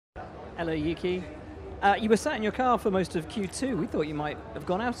Hello, Yuki. You were sat in your car for most of Q2. We thought you might have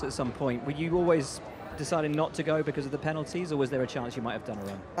gone out at some point. Were you always deciding not to go because of the penalties, or was there a chance you might have done a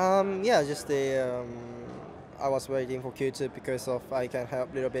run? Yeah, just I was waiting for Q2 because of I can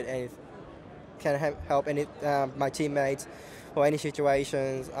help a little bit any help any my teammates for any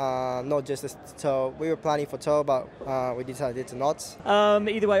situations. Not just the tow. We were planning for tow, but we decided to not.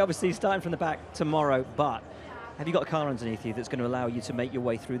 Either way, obviously starting from the back tomorrow, but have you got a car underneath you that's going to allow you to make your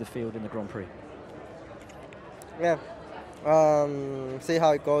way through the field in the Grand Prix? Yeah. See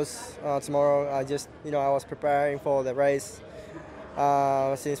how it goes tomorrow. I was preparing for the race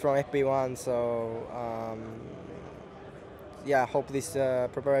since from FP1, so yeah, hope this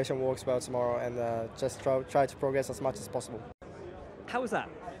preparation works well tomorrow, and just try to progress as much as possible. How was that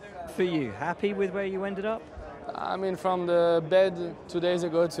for you? Happy with where you ended up? I mean, from the bed 2 days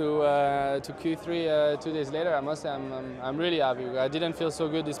ago to Q3 2 days later, I must say I'm really happy. I didn't feel so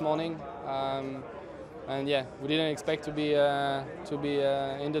good this morning, and yeah, we didn't expect to be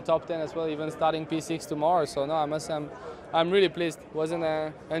in the top 10 as well, even starting P6 tomorrow. So no, I must say I'm really pleased. It wasn't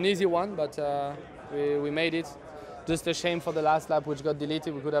an easy one, but we made it. Just a shame for the last lap, which got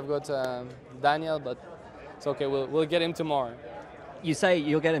deleted. We could have got Daniel, but it's okay. We'll get him tomorrow. You say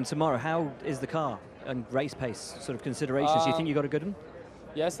you'll get him tomorrow. How is the car and race pace sort of considerations? Do you think you got a good one?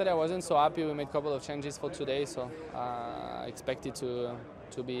 Yesterday I wasn't so happy. We made a couple of changes for today, so I expected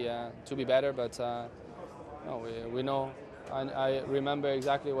to be better. But no, we know. I remember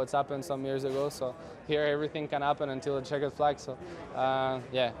exactly what's happened some years ago. So here everything can happen until a checkered flag. So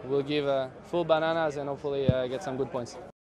yeah, we'll give full bananas and hopefully get some good points.